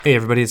Hey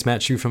everybody, it's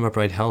Matt Shu from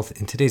Upright Health.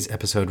 In today's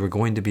episode, we're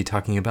going to be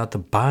talking about the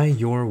buy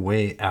your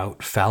way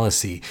out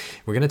fallacy.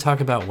 We're going to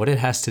talk about what it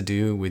has to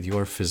do with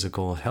your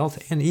physical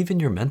health and even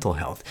your mental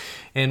health.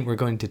 And we're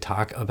going to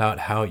talk about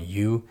how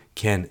you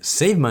can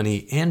save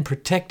money and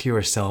protect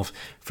yourself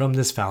from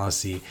this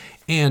fallacy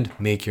and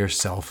make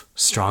yourself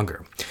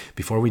stronger.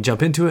 Before we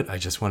jump into it, I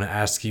just want to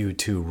ask you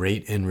to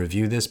rate and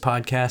review this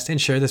podcast and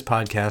share this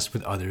podcast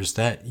with others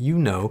that you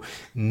know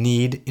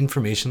need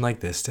information like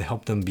this to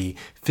help them be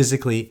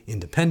physically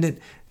independent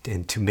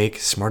and to make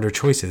smarter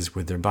choices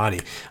with their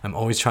body. I'm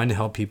always trying to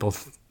help people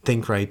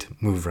think right,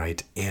 move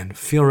right, and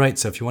feel right.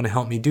 So if you want to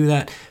help me do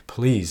that,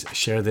 please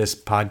share this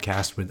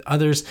podcast with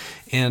others.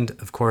 And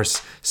of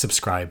course,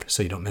 subscribe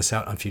so you don't miss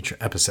out on future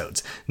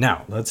episodes.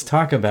 Now, let's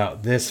talk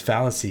about this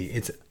fallacy.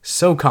 It's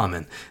so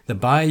common. The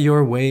buy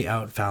your way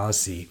out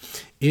fallacy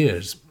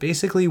is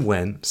basically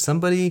when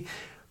somebody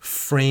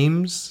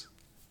frames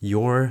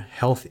your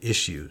health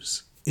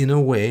issues in a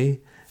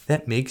way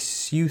that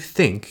makes you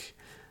think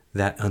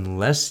that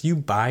unless you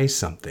buy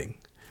something,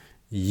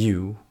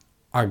 you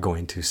are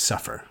going to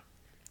suffer.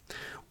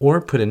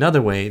 Or put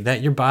another way,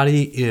 that your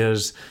body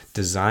is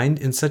designed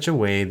in such a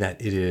way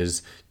that it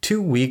is too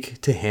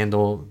weak to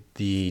handle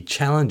the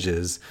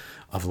challenges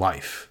of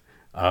life,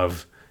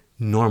 of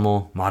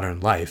normal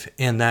modern life,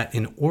 and that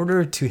in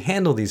order to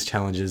handle these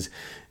challenges,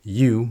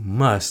 you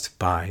must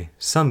buy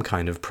some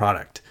kind of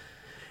product.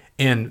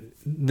 And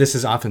this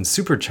is often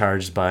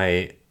supercharged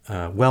by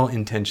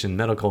well-intentioned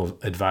medical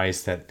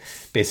advice that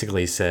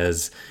basically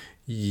says,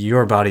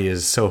 your body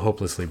is so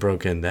hopelessly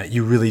broken that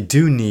you really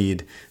do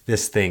need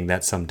this thing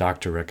that some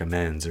doctor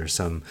recommends or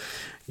some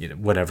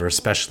whatever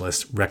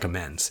specialist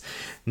recommends.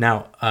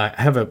 Now, I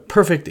have a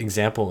perfect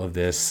example of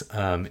this.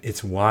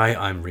 It's why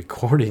I'm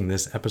recording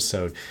this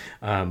episode.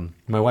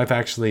 My wife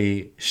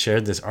actually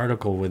shared this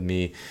article with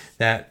me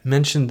that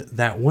mentioned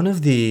that one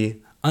of the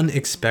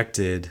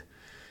unexpected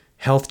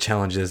health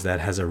challenges that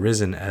has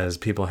arisen as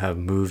people have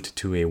moved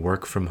to a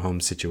work from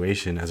home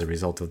situation as a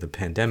result of the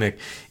pandemic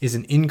is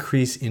an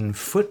increase in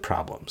foot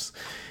problems.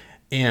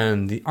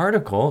 And the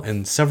article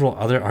and several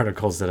other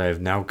articles that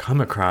I've now come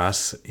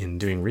across in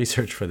doing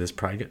research for this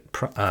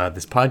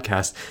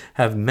podcast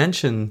have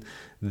mentioned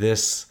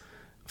this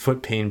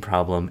foot pain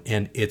problem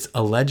and its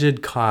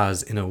alleged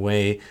cause in a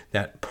way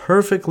that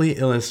perfectly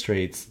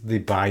illustrates the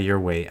buy your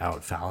way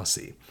out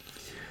fallacy.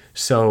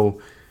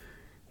 So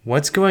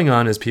what's going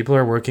on is people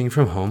are working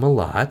from home a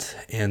lot,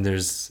 and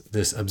there's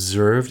this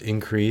observed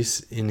increase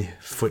in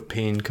foot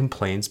pain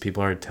complaints.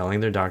 People are telling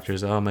their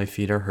doctors, oh, my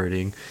feet are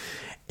hurting.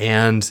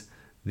 And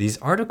these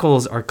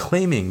articles are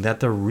claiming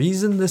that the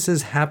reason this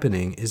is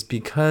happening is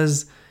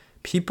because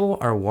people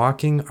are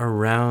walking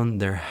around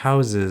their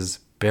houses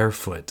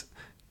barefoot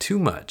too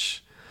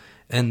much,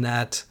 and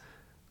that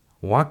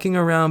walking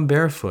around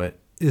barefoot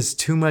is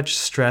too much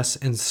stress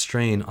and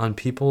strain on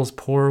people's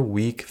poor,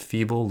 weak,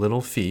 feeble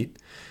little feet.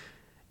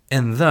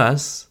 And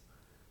thus,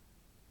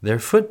 their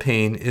foot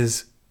pain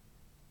is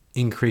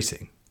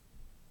increasing.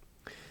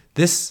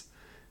 This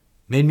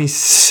made me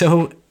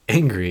so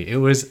angry.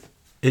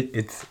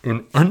 It's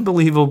an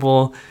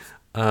unbelievable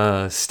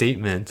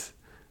statement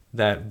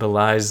that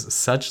belies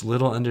such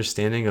little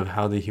understanding of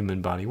how the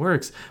human body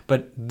works.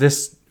 But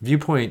this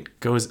viewpoint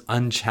goes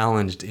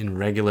unchallenged in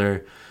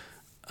regular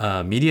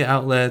media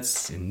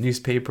outlets, in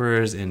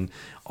newspapers, in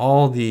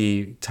all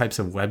the types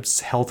of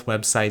health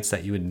websites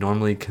that you would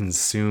normally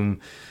consume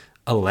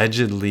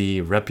allegedly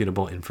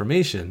reputable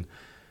information.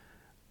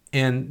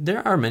 And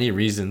there are many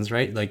reasons,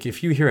 right? Like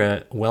if you hear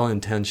a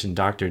well-intentioned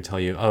doctor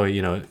tell you,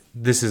 oh,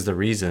 this is the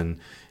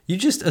reason, you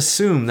just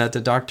assume that the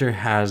doctor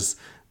has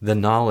the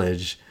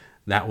knowledge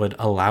that would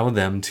allow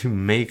them to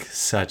make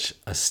such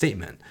a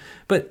statement.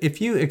 But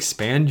if you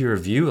expand your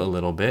view a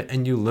little bit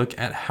and you look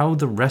at how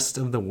the rest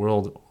of the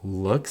world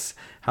looks,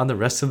 how the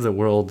rest of the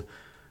world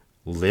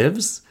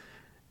lives,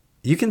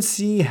 you can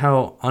see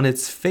how on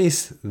its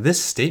face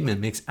this statement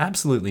makes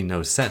absolutely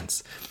no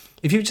sense.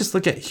 If you just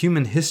look at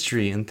human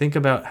history and think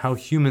about how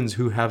humans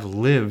who have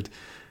lived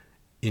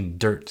in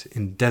dirt,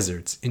 in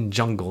deserts, in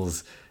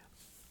jungles,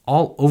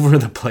 all over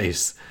the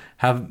place,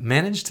 have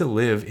managed to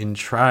live in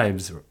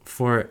tribes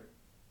for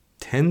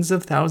tens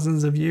of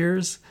thousands of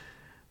years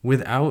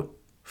without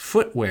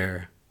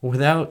footwear,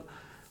 without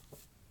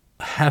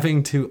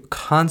having to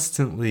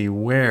constantly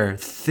wear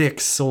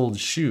thick-soled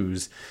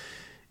shoes.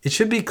 It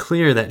should be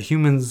clear that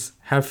humans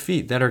have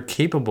feet that are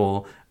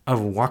capable of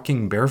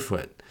walking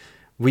barefoot.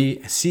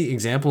 We see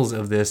examples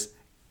of this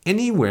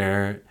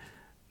anywhere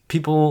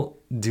people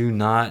do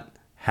not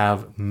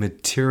have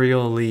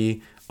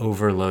materially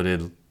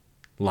overloaded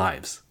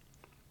lives,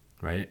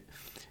 right?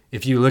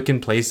 If you look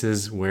in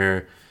places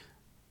where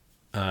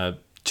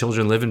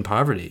children live in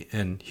poverty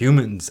and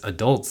humans,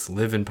 adults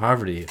live in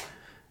poverty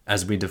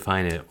as we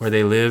define it, or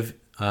they live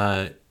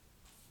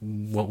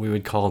what we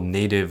would call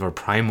native or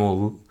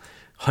primal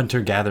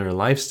hunter-gatherer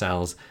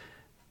lifestyles,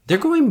 they're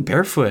going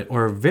barefoot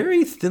or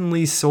very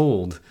thinly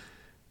soled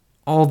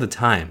all the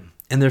time,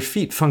 and their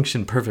feet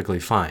function perfectly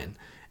fine.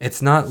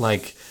 It's not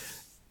like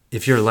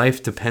if your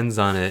life depends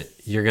on it,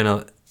 you're going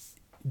to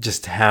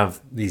just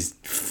have these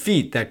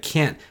feet that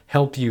can't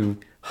help you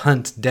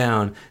hunt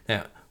down,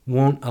 that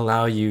won't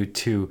allow you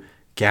to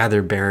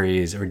gather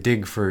berries or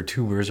dig for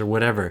tubers or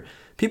whatever.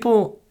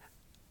 People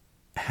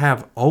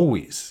have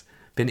always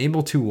been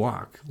able to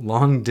walk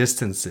long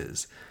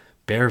distances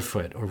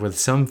barefoot or with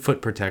some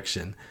foot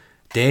protection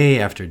day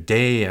after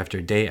day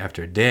after day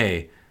after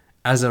day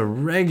as a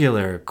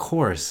regular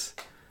course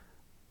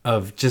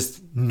of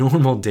just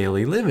normal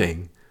daily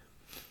living.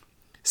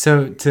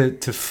 So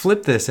to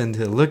flip this and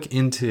to look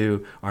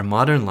into our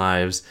modern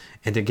lives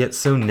and to get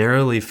so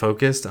narrowly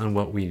focused on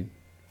what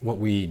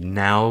we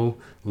now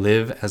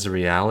live as a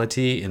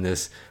reality in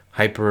this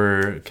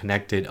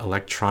hyper-connected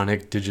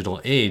electronic digital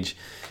age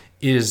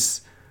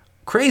is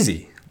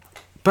crazy.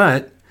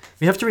 But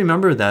we have to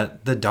remember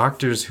that the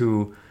doctors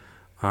who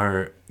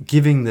are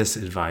giving this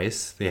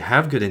advice, they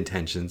have good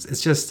intentions.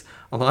 It's just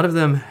a lot of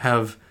them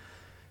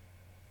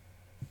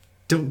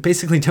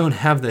don't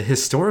have the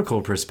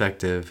historical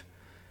perspective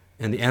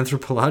and the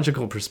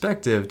anthropological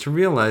perspective to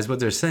realize what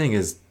they're saying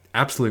is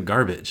absolute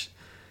garbage.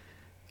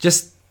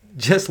 Just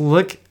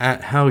look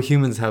at how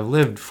humans have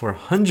lived for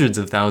hundreds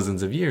of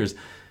thousands of years.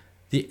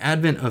 The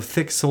advent of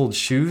thick-soled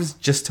shoes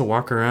just to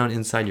walk around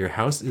inside your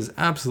house is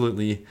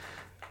absolutely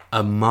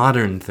a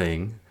modern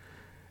thing,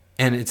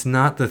 and it's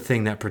not the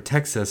thing that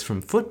protects us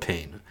from foot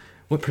pain.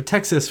 What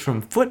protects us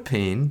from foot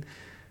pain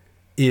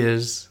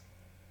is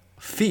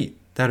feet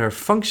that are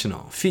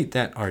functional, feet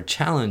that are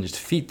challenged,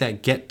 feet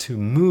that get to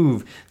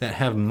move, that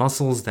have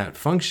muscles that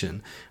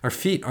function. Our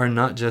feet are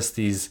not just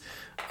these,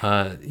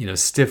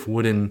 stiff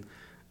wooden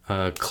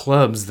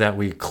clubs that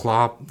we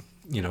clop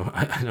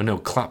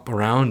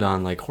around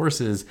on like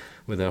horses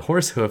with a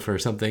horse hoof or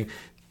something.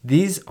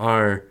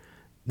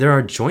 There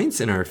are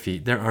joints in our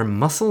feet. There are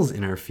muscles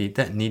in our feet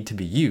that need to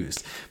be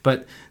used.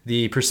 But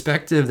the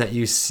perspective that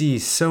you see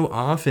so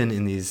often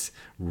in these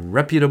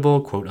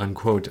reputable, quote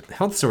unquote,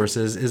 health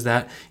sources is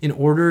that in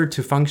order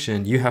to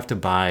function, you have to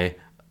buy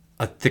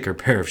a thicker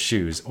pair of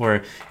shoes.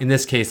 Or in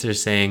this case, they're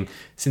saying,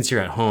 since you're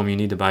at home, you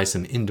need to buy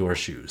some indoor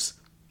shoes,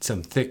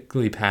 some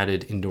thickly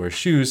padded indoor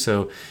shoes,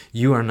 so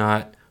you are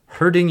not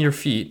hurting your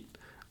feet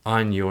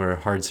on your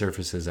hard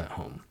surfaces at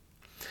home.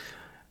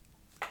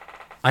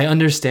 I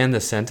understand the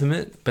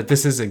sentiment, but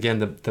this is, again,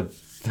 the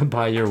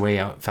buy your way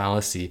out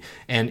fallacy,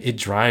 and it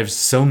drives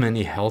so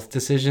many health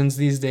decisions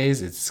these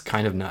days. It's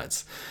kind of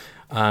nuts.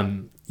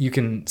 You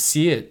can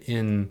see it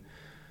you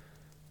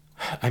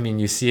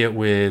see it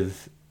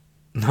with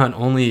not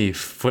only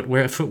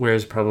footwear. Footwear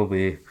is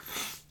probably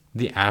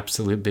the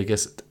absolute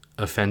biggest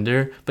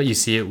offender, but you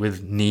see it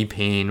with knee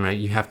pain, right?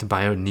 You have to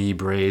buy a knee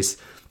brace.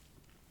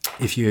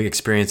 If you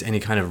experience any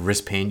kind of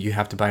wrist pain, you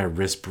have to buy a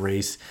wrist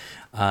brace.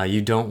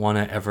 You don't want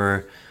to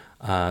ever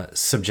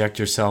subject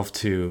yourself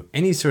to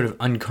any sort of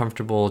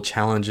uncomfortable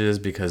challenges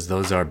because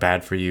those are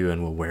bad for you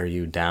and will wear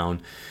you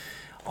down.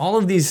 All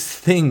of these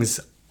things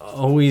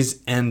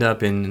always end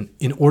up in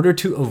order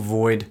to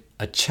avoid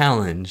a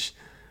challenge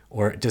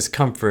or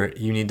discomfort,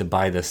 you need to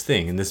buy this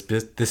thing, and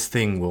this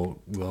thing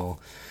will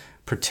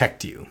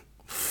protect you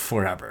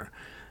forever.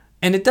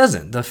 And it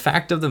doesn't. The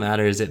fact of the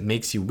matter is it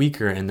makes you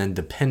weaker and then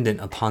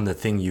dependent upon the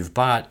thing you've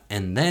bought.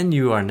 And then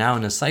you are now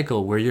in a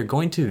cycle where you're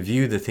going to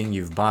view the thing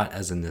you've bought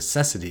as a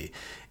necessity.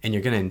 And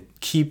you're going to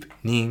keep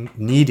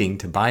needing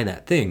to buy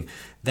that thing.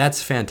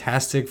 That's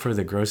fantastic for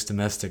the gross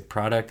domestic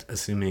product,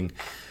 assuming,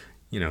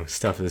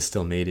 stuff is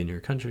still made in your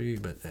country.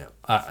 But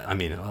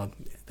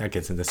that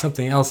gets into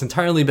something else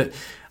entirely. But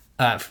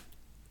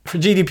for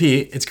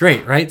GDP, it's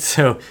great, right?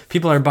 So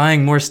people are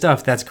buying more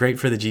stuff. That's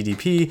great for the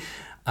GDP.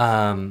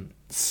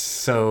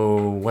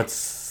 So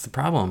what's the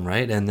problem,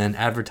 right? And then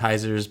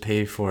advertisers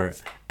pay for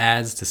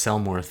ads to sell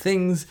more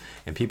things,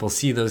 and people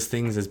see those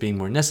things as being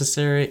more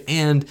necessary,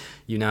 and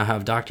you now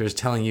have doctors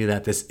telling you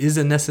that this is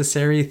a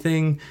necessary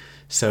thing.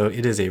 So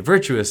it is a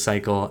virtuous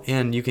cycle,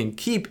 and you can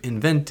keep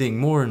inventing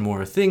more and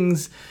more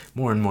things,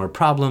 more and more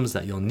problems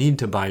that you'll need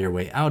to buy your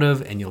way out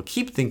of, and you'll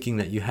keep thinking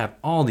that you have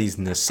all these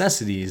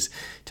necessities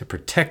to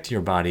protect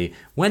your body,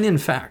 when in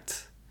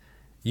fact,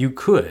 you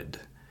could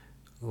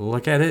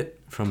look at it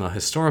from a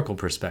historical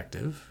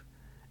perspective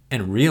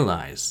and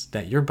realize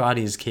that your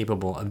body is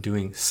capable of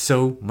doing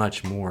so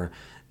much more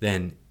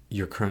than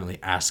you're currently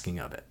asking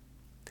of it.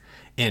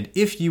 And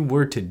if you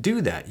were to do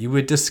that, you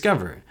would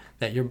discover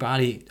that your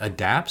body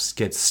adapts,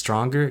 gets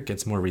stronger,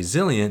 gets more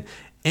resilient,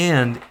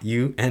 and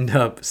you end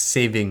up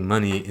saving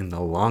money in the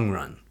long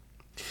run.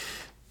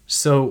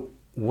 So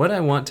what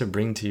I want to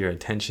bring to your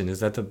attention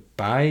is that the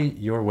buy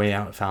your way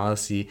out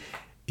fallacy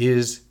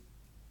is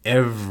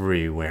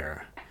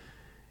everywhere.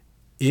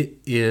 It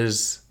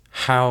is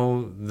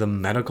how the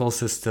medical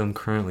system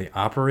currently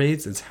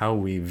operates. It's how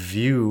we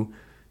view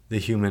the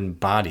human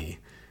body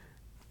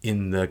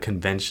in the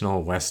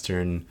conventional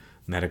Western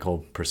medical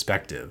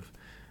perspective.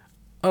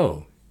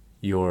 Oh,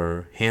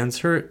 your hands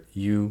hurt,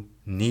 you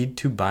need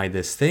to buy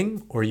this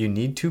thing, or you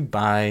need to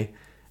buy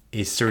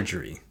a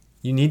surgery.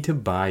 You need to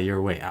buy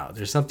your way out.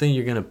 There's something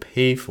you're going to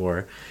pay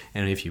for,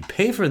 and if you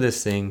pay for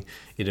this thing,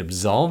 it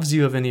absolves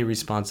you of any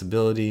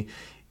responsibility.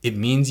 It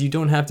means you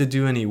don't have to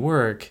do any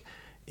work.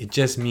 It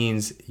just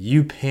means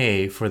you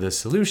pay for the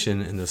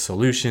solution, and the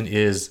solution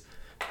is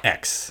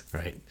X,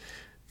 right?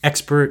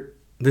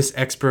 This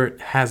expert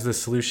has the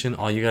solution.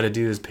 All you got to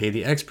do is pay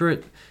the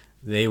expert.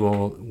 They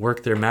will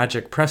work their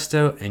magic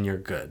presto, and you're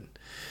good.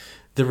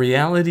 The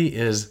reality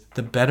is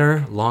the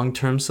better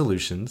long-term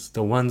solutions,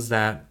 the ones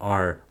that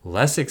are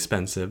less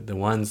expensive, the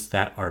ones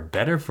that are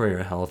better for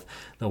your health,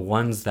 the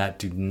ones that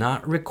do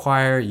not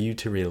require you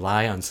to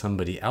rely on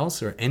somebody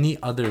else or any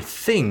other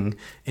thing,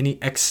 any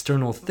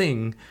external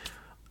thing,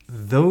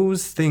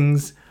 those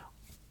solutions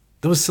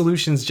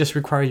just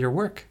require your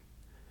work,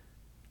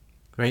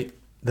 right?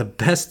 The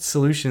best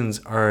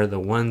solutions are the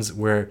ones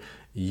where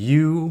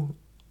you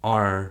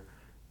are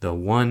the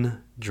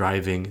one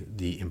driving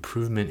the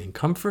improvement in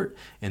comfort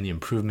and the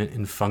improvement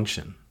in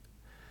function.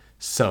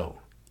 So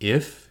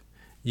if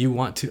you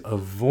want to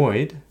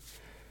avoid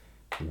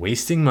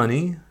wasting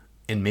money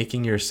and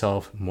making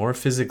yourself more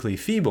physically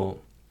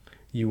feeble,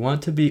 you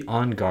want to be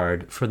on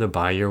guard for the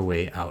buy your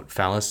way out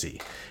fallacy.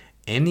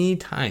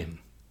 Anytime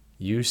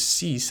you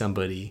see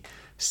somebody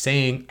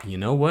saying, you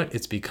know what,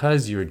 it's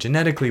because you're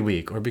genetically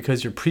weak, or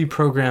because you're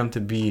pre-programmed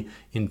to be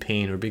in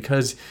pain, or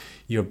because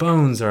your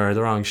bones are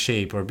the wrong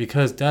shape, or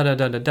because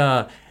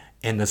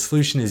and the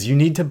solution is you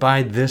need to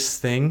buy this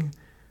thing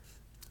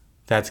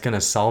that's going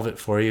to solve it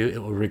for you.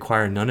 It will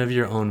require none of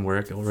your own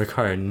work. It will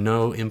require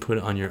no input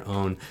on your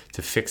own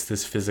to fix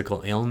this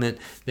physical ailment.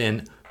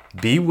 Then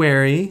be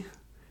wary.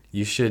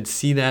 You should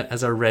see that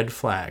as a red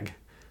flag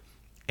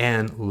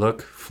and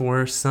look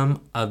for some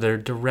other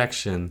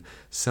direction,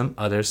 some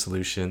other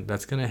solution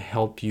that's going to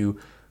help you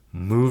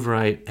move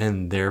right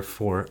and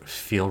therefore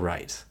feel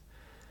right.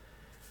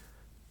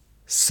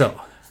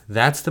 So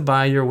that's the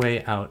buy your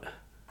way out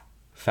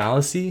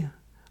fallacy.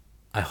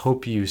 I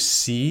hope you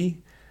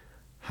see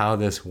how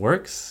this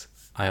works.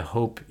 I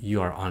hope you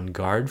are on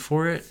guard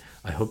for it.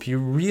 I hope you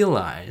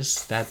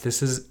realize that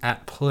this is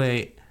at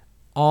play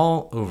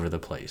all over the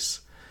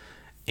place.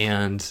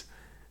 And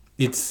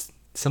it's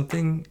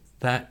something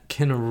that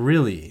can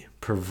really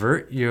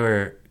pervert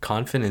your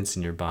confidence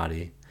in your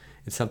body.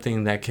 It's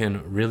something that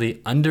can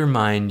really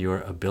undermine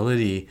your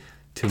ability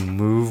to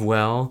move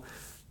well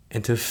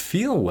and to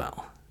feel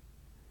well.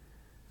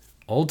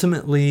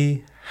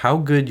 Ultimately, how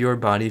good your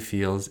body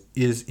feels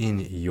is in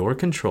your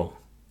control.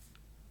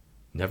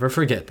 Never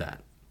forget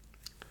that.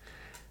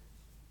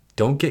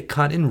 Don't get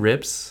caught in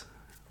rips,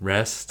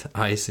 rest,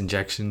 ice,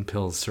 injection,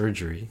 pills,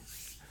 surgery.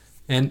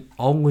 And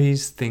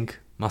always think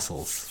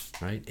muscles,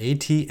 right?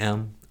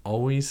 ATM,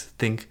 always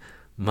think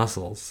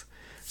muscles,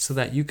 so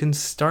that you can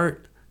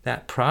start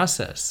that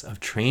process of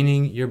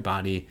training your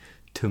body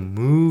to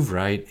move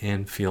right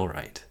and feel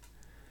right.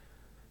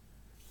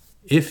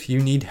 If you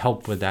need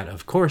help with that,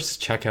 of course,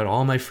 check out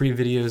all my free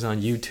videos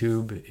on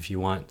YouTube. If you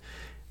want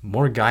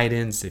more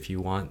guidance, if you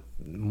want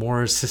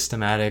more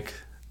systematic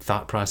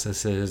thought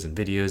processes and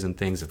videos and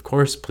things, of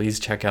course, please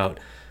check out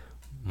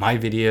my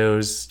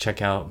videos,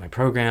 check out my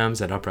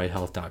programs at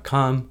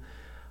uprighthealth.com.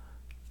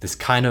 This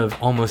kind of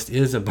almost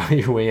is a buy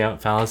your way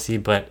out fallacy,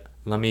 but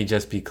let me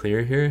just be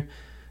clear here.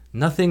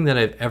 Nothing that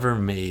I've ever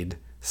made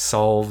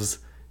solves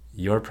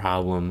your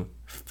problem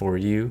for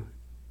you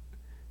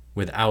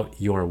without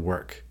your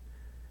work.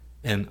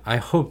 And I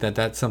hope that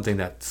that's something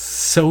that's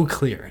so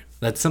clear.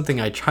 That's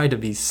something I try to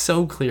be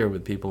so clear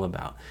with people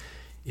about.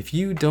 If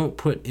you don't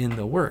put in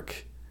the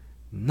work,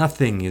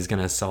 nothing is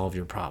going to solve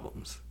your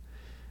problems.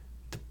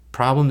 The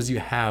problems you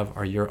have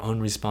are your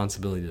own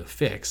responsibility to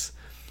fix.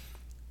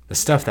 The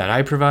stuff that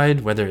I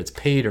provide, whether it's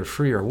paid or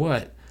free or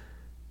what,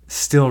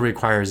 still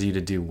requires you to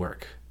do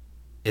work.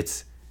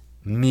 It's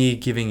me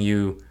giving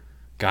you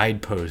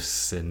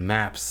guideposts and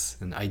maps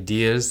and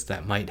ideas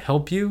that might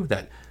help you,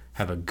 that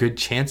have a good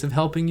chance of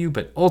helping you,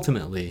 but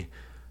ultimately,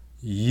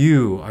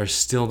 you are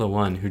still the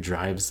one who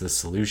drives the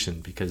solution,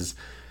 because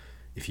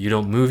if you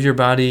don't move your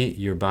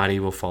body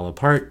will fall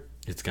apart.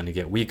 It's going to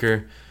get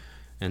weaker.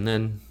 And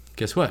then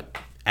guess what?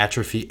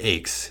 Atrophy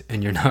aches,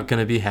 and you're not going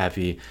to be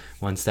happy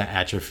once that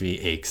atrophy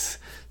aches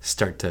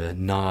start to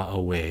gnaw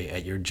away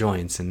at your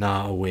joints and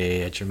gnaw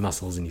away at your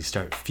muscles, and you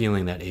start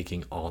feeling that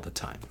aching all the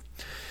time.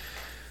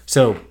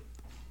 So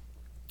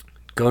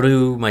go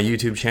to my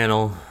YouTube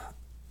channel.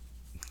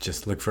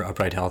 Just look for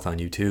Upright Health on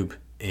YouTube,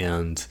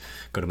 and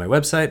go to my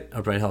website,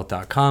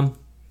 uprighthealth.com,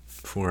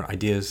 for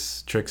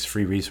ideas, tricks,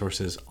 free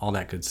resources, all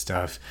that good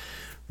stuff.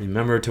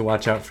 Remember to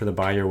watch out for the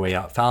buy your way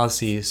out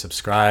fallacy.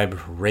 Subscribe,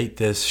 rate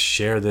this,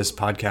 share this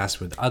podcast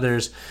with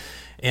others.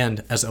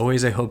 And as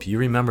always, I hope you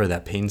remember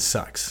that pain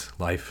sucks.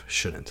 Life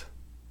shouldn't.